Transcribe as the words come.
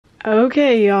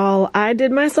Okay, y'all, I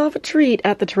did myself a treat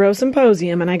at the Tarot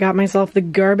Symposium, and I got myself the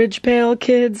Garbage Pail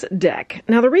Kids deck.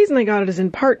 Now, the reason I got it is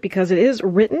in part because it is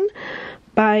written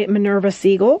by Minerva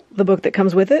Siegel, the book that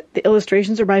comes with it. The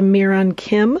illustrations are by Miran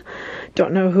Kim.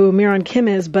 Don't know who Miran Kim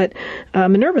is, but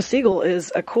Minerva Siegel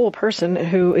is a cool person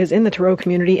who is in the tarot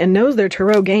community and knows their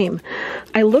tarot game.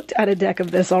 I looked at a deck of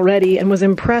this already and was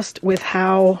impressed with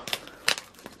how...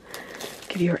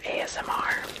 Give you your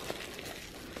ASMR.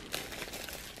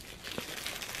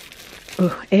 Ooh,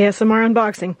 ASMR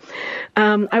unboxing.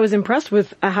 I was impressed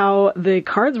with how the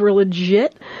cards were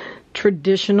legit,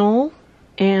 traditional,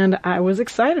 and I was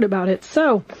excited about it.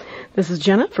 So, this is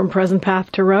Jenna from Present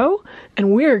Path Tarot, and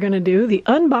we're going to do the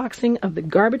unboxing of the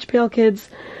Garbage Pail Kids.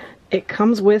 It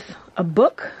comes with a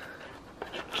book,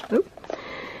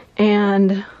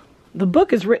 and the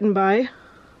book is written by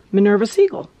Minerva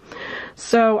Siegel.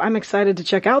 So, I'm excited to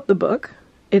check out the book.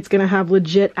 It's going to have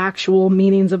legit, actual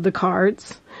meanings of the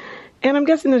cards. And I'm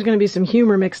guessing there's going to be some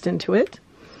humor mixed into it.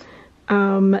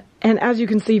 And as you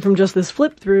can see from just this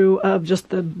flip through of just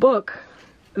the book,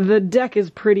 the deck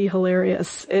is pretty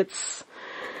hilarious. It's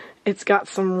got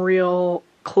some real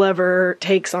clever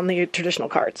takes on the traditional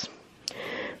cards.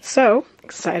 So,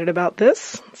 excited about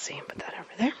this. Let's see, put that over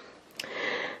there.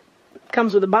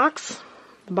 Comes with a box.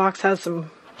 The box has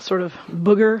some sort of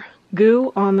booger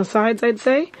goo on the sides, I'd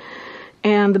say.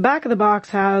 And the back of the box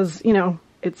has, you know,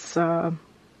 it's...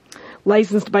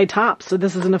 licensed by Topps, so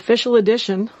this is an official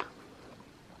edition,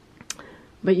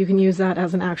 but you can use that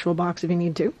as an actual box if you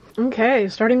need to. Okay,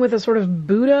 starting with a sort of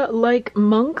Buddha-like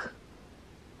monk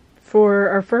for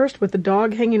our first, with the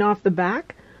dog hanging off the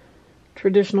back.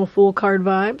 Traditional Fool card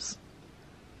vibes.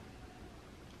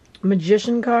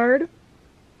 Magician card.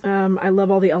 I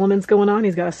love all the elements going on.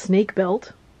 He's got a snake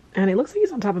belt, and it looks like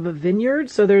he's on top of a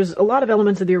vineyard, so there's a lot of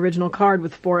elements of the original card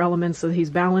with 4 elements, so he's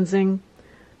balancing.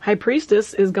 High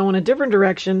Priestess is going a different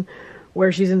direction,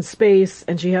 where she's in space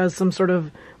and she has some sort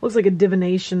of, looks like a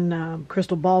divination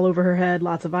crystal ball over her head,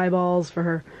 lots of eyeballs for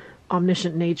her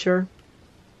omniscient nature.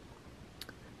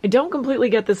 I don't completely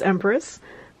get this Empress.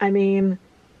 I mean,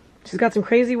 she's got some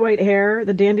crazy white hair.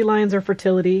 The dandelions are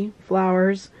fertility,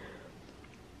 flowers.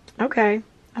 Okay,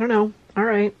 I don't know. All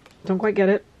right, don't quite get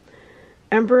it.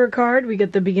 Emperor card, we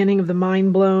get the beginning of the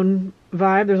Mind Blown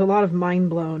vibe. There's a lot of Mind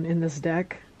Blown in this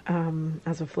deck.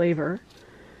 As a flavor.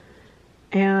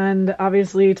 And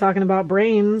obviously, talking about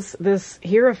brains, this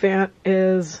Hierophant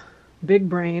is big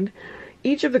brained.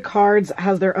 Each of the cards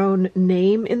has their own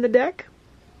name in the deck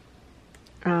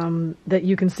that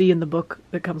you can see in the book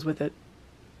that comes with it.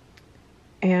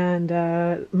 And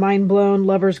Mind Blown,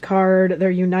 Lover's card,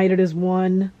 they're united as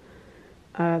one.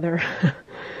 There's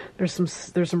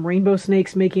some rainbow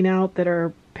snakes making out that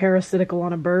are parasitical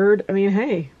on a bird. I mean,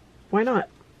 hey, why not?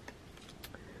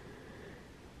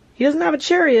 He doesn't have a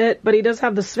chariot, but he does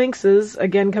have the sphinxes,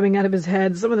 again, coming out of his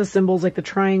head. Some of the symbols, like the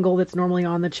triangle that's normally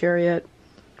on the chariot.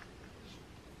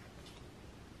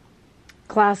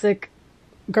 Classic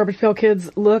Garbage Pail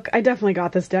Kids look. I definitely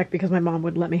got this deck because my mom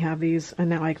would let me have these, and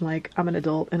now I can, like, I'm an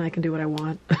adult and I can do what I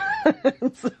want.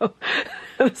 So,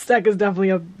 this deck is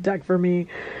definitely a deck for me.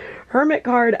 Hermit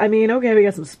card, I mean, okay, we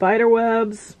got some spider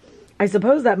webs. I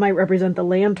suppose that might represent the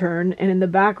lantern, and in the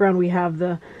background we have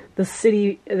the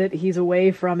city that he's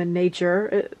away from in nature.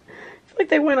 I feel like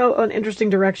they went an interesting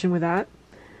direction with that.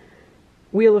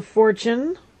 Wheel of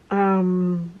Fortune.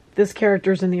 This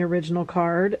character's in the original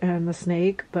card, and the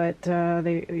snake, but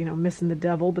they, you know, missing the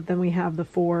devil. But then we have the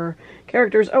 4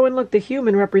 characters. Oh, and look, the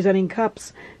human representing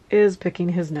cups is picking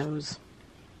his nose.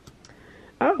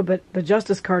 Oh, but the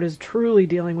Justice card is truly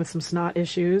dealing with some snot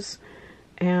issues.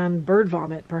 And bird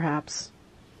vomit, perhaps.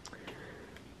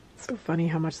 So funny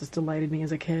how much this delighted me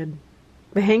as a kid.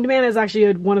 The Hanged Man is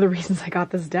actually one of the reasons I got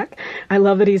this deck. I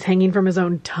love that he's hanging from his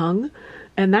own tongue.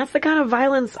 And that's the kind of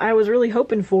violence I was really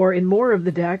hoping for in more of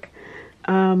the deck.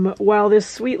 While this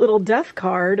sweet little death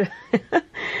card,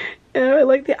 I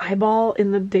like the eyeball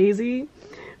in the daisy.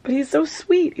 But he's so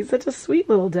sweet. He's such a sweet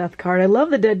little death card. I love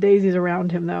the dead daisies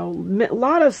around him, though. A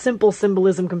lot of simple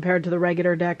symbolism compared to the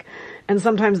regular deck. And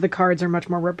sometimes the cards are much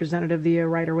more representative via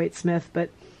Rider-Waite-Smith, but...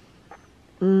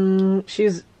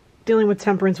 she's dealing with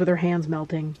temperance with her hands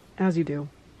melting, as you do.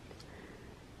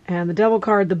 And the devil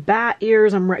card, the bat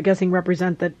ears, I'm guessing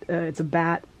represent that it's a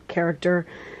bat character.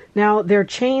 Now, their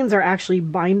chains are actually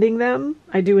binding them.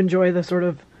 I do enjoy the sort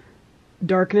of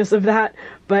darkness of that,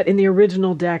 but in the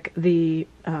original deck, the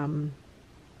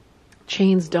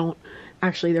chains don't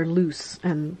actually, they're loose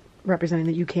and representing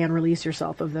that you can release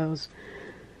yourself of those.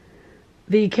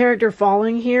 The character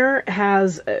falling here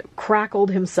has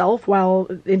crackled himself, while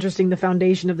interesting, the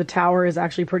foundation of the tower is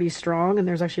actually pretty strong, and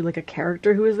there's actually like a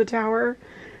character who is the tower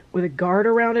with a guard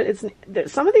around it.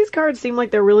 Some of these cards seem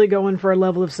like they're really going for a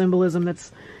level of symbolism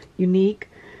that's unique.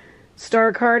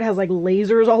 Star card has like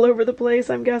lasers all over the place,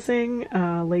 I'm guessing,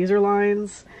 laser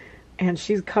lines, and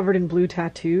she's covered in blue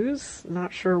tattoos.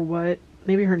 Not sure what,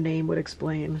 maybe her name would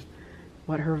explain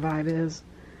what her vibe is.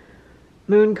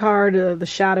 Moon card, the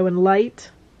shadow and light.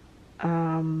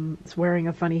 It's wearing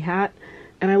a funny hat.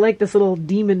 And I like this little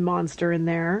demon monster in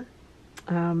there.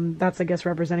 That's, I guess,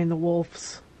 representing the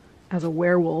wolves as a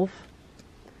werewolf.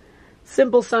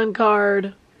 Simple sun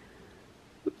card.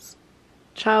 Oops.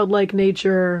 Childlike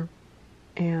nature.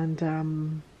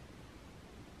 And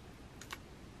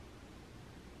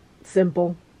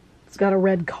simple. It's got a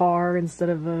red car instead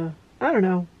of a... I don't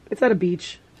know. It's at a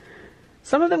beach.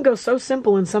 Some of them go so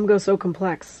simple and some go so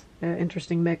complex.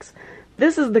 Interesting mix.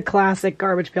 This is the classic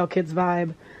Garbage Pail Kids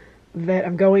vibe that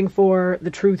I'm going for. The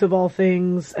truth of all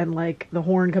things and like the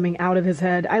horn coming out of his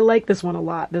head. I like this one a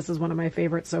lot. This is one of my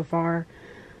favorites so far.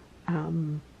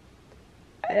 And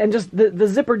just the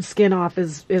zippered skin off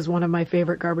is one of my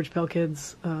favorite Garbage Pail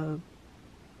Kids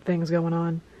things going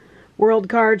on. World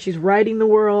card. She's riding the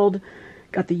world.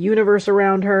 Got the universe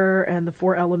around her and the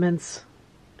 4 elements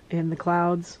in the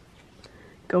clouds.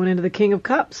 Going into the King of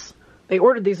Cups. They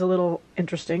ordered these a little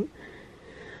interesting.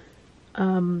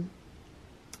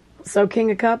 So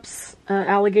King of Cups,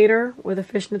 alligator with a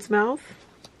fish in its mouth.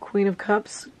 Queen of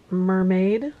Cups,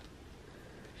 mermaid.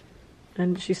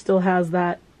 And she still has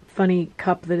that funny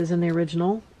cup that is in the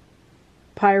original.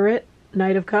 Pirate,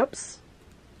 Knight of Cups.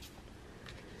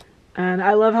 And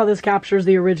I love how this captures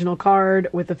the original card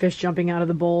with the fish jumping out of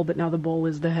the bowl, but now the bowl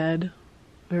is the head.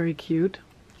 Very cute.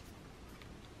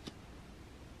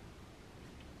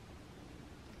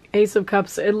 Ace of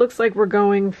Cups. It looks like we're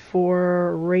going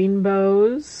for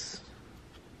rainbows.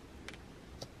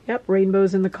 Yep,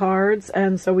 rainbows in the cards.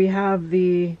 And so we have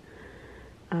the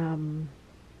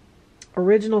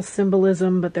original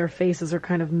symbolism, but their faces are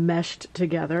kind of meshed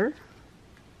together.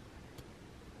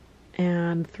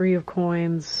 And 3 of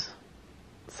Coins,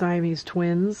 Siamese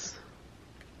twins.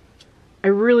 I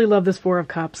really love this 4 of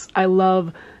Cups. I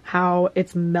love how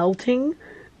it's melting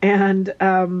and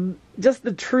just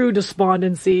the true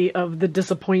despondency of the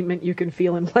disappointment you can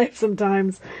feel in life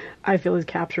sometimes, I feel is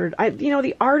captured.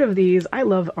 The art of these, I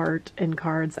love art in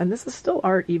cards, and this is still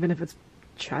art even if it's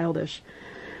childish.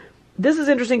 This is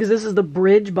interesting because this is the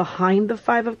bridge behind the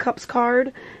 5 of Cups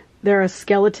card. They're a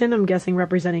skeleton, I'm guessing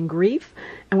representing grief,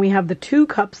 and we have the 2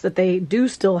 cups that they do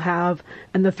still have,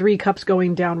 and the 3 cups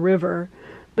going down river.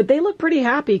 But they look pretty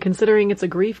happy considering it's a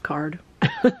grief card.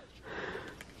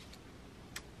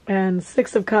 And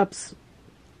 6 of Cups,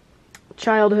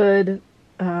 childhood,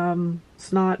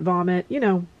 snot, vomit,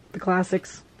 the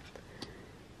classics.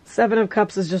 7 of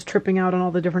Cups is just tripping out on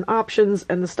all the different options,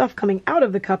 and the stuff coming out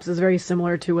of the cups is very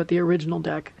similar to what the original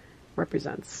deck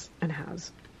represents and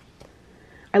has.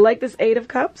 I like this 8 of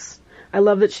Cups. I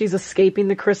love that she's escaping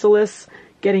the chrysalis,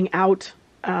 getting out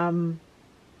in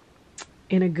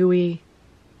a gooey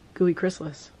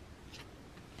chrysalis.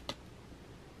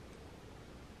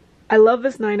 I love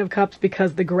this 9 of Cups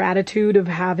because the gratitude of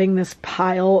having this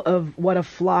pile of what a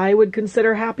fly would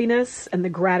consider happiness, and the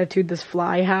gratitude this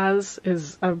fly has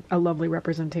is a lovely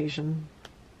representation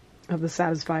of the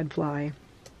satisfied fly.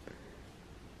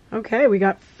 Okay, we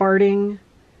got farting,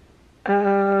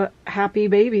 happy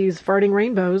babies, farting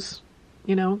rainbows,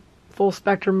 full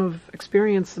spectrum of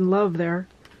experience and love there.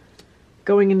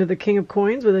 Going into the King of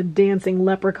Coins with a dancing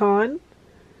leprechaun,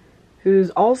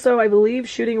 who's also, I believe,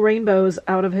 shooting rainbows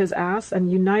out of his ass.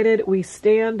 And united we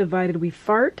stand, divided we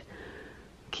fart.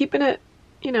 Keeping it,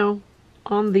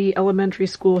 on the elementary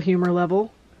school humor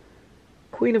level.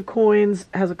 Queen of Coins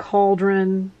has a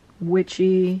cauldron,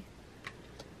 witchy.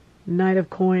 Knight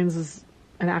of Coins is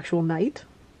an actual knight.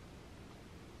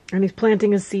 And he's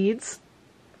planting his seeds.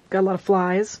 Got a lot of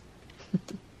flies.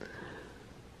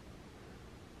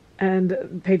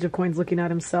 And Page of Coins looking at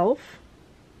himself.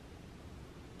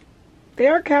 They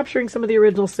are capturing some of the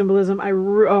original symbolism.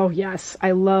 Oh, yes.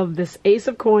 I love this Ace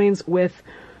of Coins with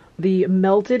the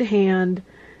melted hand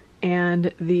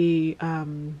and the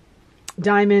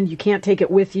diamond. You can't take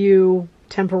it with you.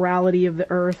 Temporality of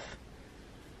the earth.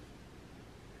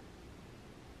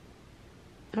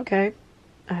 Okay.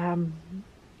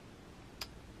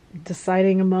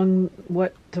 Deciding among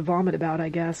what to vomit about, I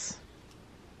guess.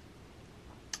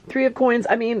 3 of Coins.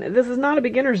 I mean, this is not a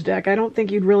beginner's deck. I don't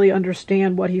think you'd really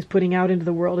understand what he's putting out into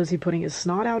the world. Is he putting his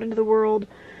snot out into the world?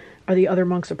 Are the other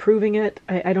monks approving it?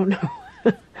 I don't know.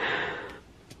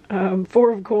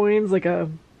 Four of coins, like a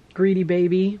greedy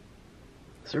baby.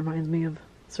 This reminds me of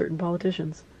certain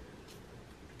politicians.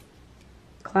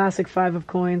 Classic five of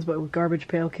coins, but with garbage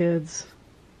pail kids.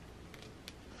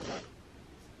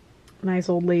 Nice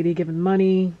old lady giving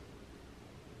money.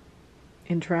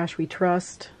 In trash we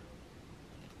trust.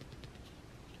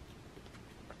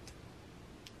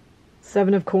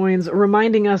 Seven of coins,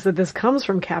 reminding us that this comes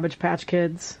from Cabbage Patch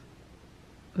Kids.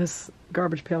 This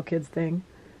garbage pail kids thing.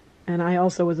 And I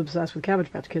also was obsessed with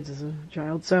Cabbage Patch Kids as a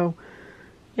child. So,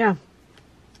 yeah.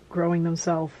 Growing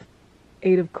themselves.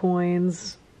 Eight of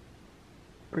coins.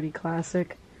 Pretty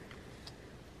classic.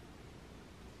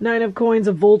 Nine of coins,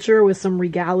 a vulture with some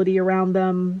regality around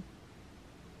them.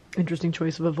 Interesting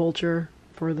choice of a vulture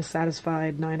for the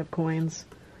satisfied nine of coins.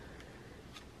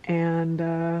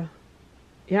 And,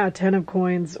 yeah, 10 of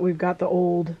coins. We've got the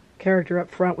old character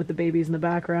up front with the babies in the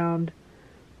background.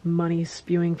 Money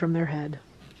spewing from their head.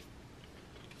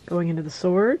 Going into the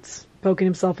swords. Poking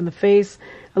himself in the face.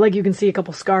 I like you can see a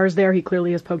couple scars there. He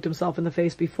clearly has poked himself in the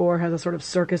face before. Has a sort of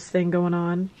circus thing going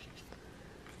on.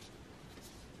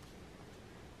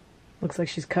 Looks like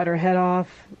she's cut her head off.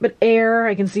 But air,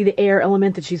 I can see the air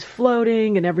element that she's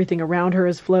floating and everything around her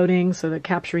is floating. So they're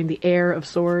capturing the air of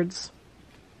swords.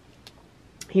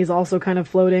 He's also kind of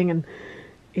floating and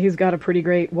he's got a pretty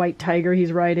great white tiger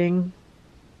he's riding.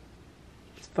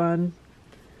 It's fun.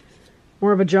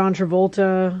 More of a John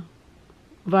Travolta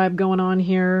vibe going on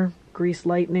here. Greased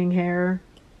lightning hair.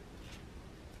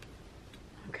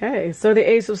 Okay, so the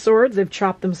Ace of Swords, they've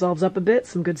chopped themselves up a bit.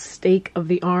 Some good steak of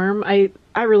the arm. I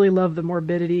really love the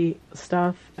morbidity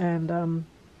stuff. And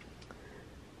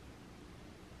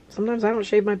sometimes I don't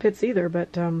shave my pits either,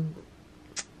 but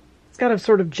it's got a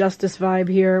sort of justice vibe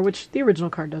here, which the original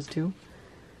card does too.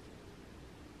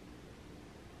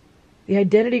 The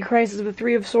Identity Crisis of the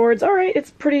Three of Swords. All right,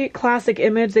 it's pretty classic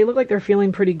image. They look like they're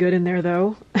feeling pretty good in there,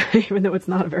 though, even though it's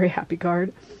not a very happy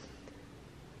card.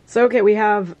 So, okay, we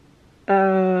have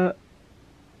a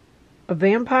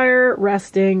vampire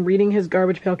resting, reading his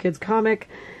Garbage Pail Kids comic.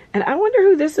 And I wonder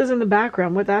who this is in the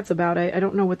background, what that's about. I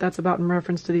don't know what that's about in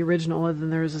reference to the original, other than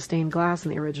there is a stained glass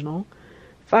in the original.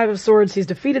 Five of Swords, he's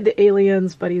defeated the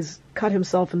aliens, but he's cut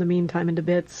himself in the meantime into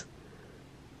bits.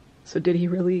 So did he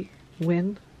really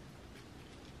win?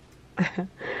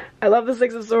 I love the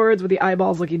Six of Swords with the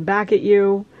eyeballs looking back at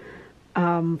you.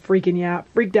 Freaked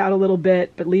out a little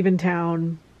bit, but leaving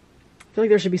town. I feel like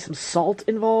there should be some salt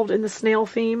involved in the snail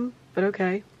theme, but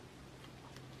okay.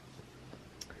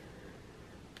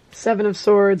 Seven of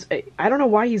Swords. I don't know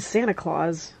why he's Santa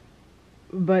Claus,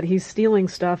 but he's stealing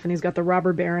stuff and he's got the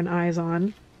robber baron eyes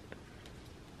on.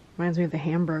 Reminds me of the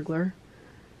Hamburglar.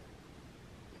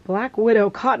 Black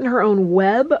Widow caught in her own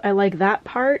web. I like that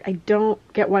part. I don't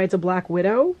get why it's a Black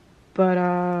Widow,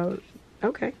 but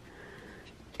okay.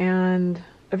 And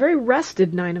a very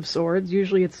rested Nine of Swords.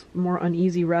 Usually it's more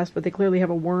uneasy rest, but they clearly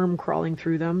have a worm crawling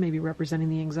through them, maybe representing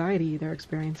the anxiety they're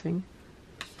experiencing.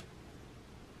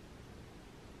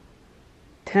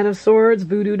 Ten of Swords,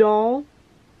 Voodoo Doll.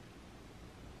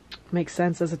 Makes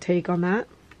sense as a take on that.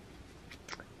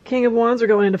 King of Wands are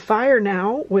going into fire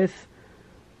now with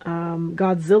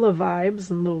Godzilla vibes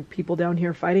and little people down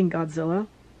here fighting Godzilla.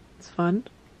 It's fun.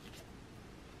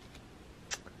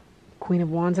 Queen of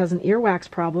Wands has an earwax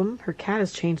problem. Her cat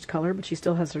has changed color, but she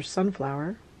still has her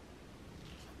sunflower.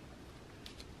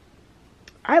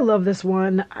 I love this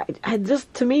one. I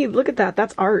just, to me, look at that.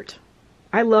 That's art.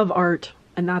 I love art,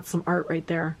 and that's some art right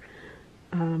there.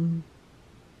 Knight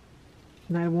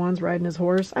of Wands riding his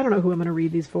horse. I don't know who I'm going to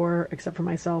read these for, except for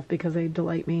myself, because they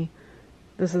delight me.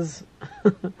 This is...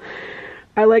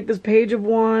 I like this Page of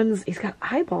Wands. He's got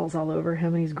eyeballs all over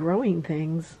him, and he's growing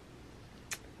things.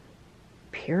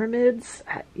 Pyramids?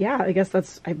 Yeah, I guess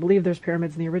that's... I believe there's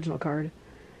pyramids in the original card.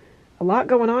 A lot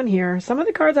going on here. Some of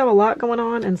the cards have a lot going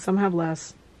on, and some have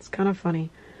less. It's kind of funny.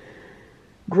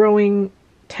 Growing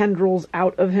tendrils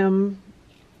out of him.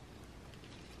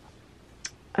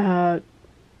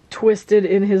 Twisted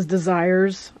in his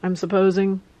desires, I'm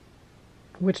supposing.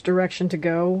 Which direction to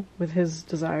go with his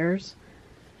desires.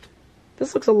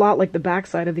 This looks a lot like the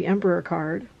backside of the Emperor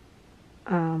card.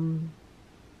 Mind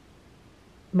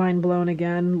blown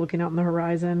again, looking out in the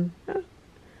horizon.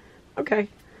 Okay.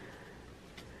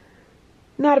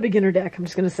 Not a beginner deck, I'm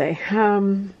just going to say.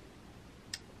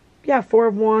 Yeah, Four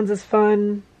of Wands is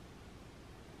fun.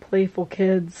 Playful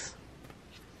kids.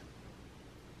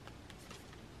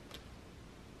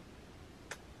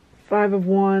 Five of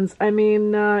Wands. I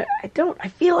mean, I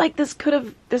feel like this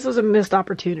was a missed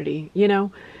opportunity, you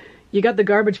know? You got the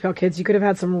Garbage Pail Kids, you could have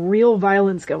had some real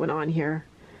violence going on here.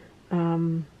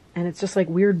 And it's just like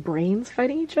weird brains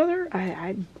fighting each other?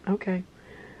 Okay.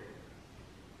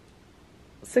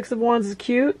 Six of Wands is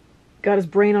cute. Got his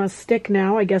brain on a stick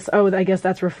now. I guess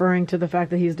that's referring to the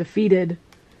fact that he's defeated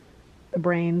the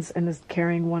brains and is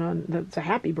carrying one on that's a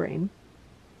happy brain.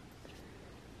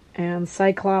 And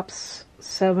Cyclops,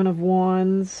 Seven of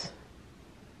Wands.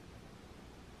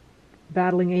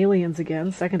 Battling aliens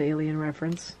again. Second alien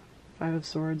reference. Five of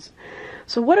Swords.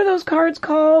 So what are those cards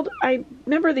called? I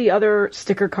remember the other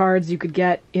sticker cards you could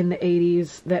get in the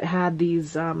 80s that had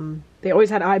these, they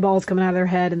always had eyeballs coming out of their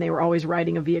head and they were always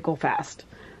riding a vehicle fast.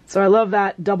 So I love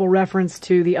that double reference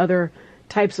to the other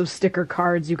types of sticker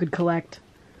cards you could collect.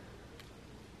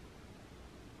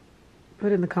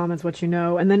 Put in the comments what you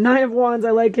know. And then Nine of Wands, I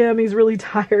like him. He's really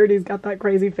tired. He's got that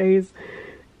crazy face.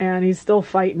 And he's still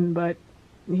fighting, but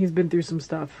he's been through some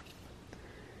stuff.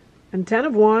 And Ten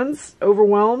of Wands,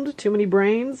 overwhelmed, too many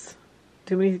brains,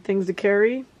 too many things to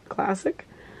carry. Classic.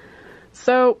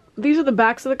 So these are the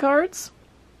backs of the cards.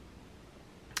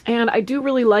 And I do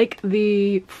really like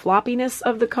the floppiness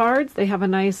of the cards. They have a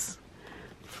nice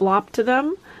flop to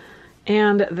them.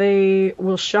 And they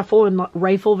will shuffle and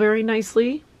rifle very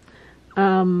nicely.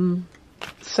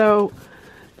 So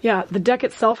yeah, the deck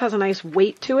itself has a nice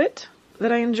weight to it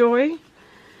that I enjoy.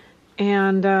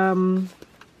 And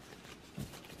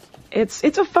it's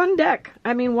a fun deck.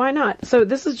 I mean, why not? So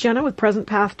this is Jenna with Present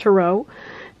Path Tarot.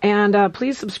 And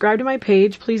please subscribe to my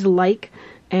page. Please like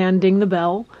and ding the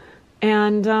bell.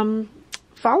 And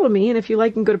follow me. And if you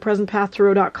like, you can go to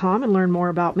presentpathtarot.com and learn more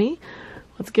about me.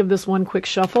 Let's give this one quick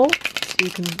shuffle so you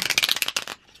can...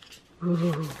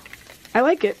 Ooh, I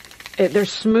like it. They're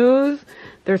smooth.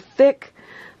 They're thick.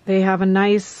 They have a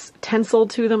nice tensile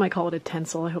to them. I call it a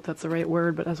tensile. I hope that's the right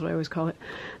word, but that's what I always call it.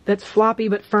 That's floppy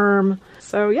but firm.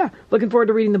 So yeah, looking forward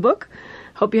to reading the book.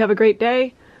 Hope you have a great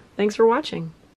day. Thanks for watching.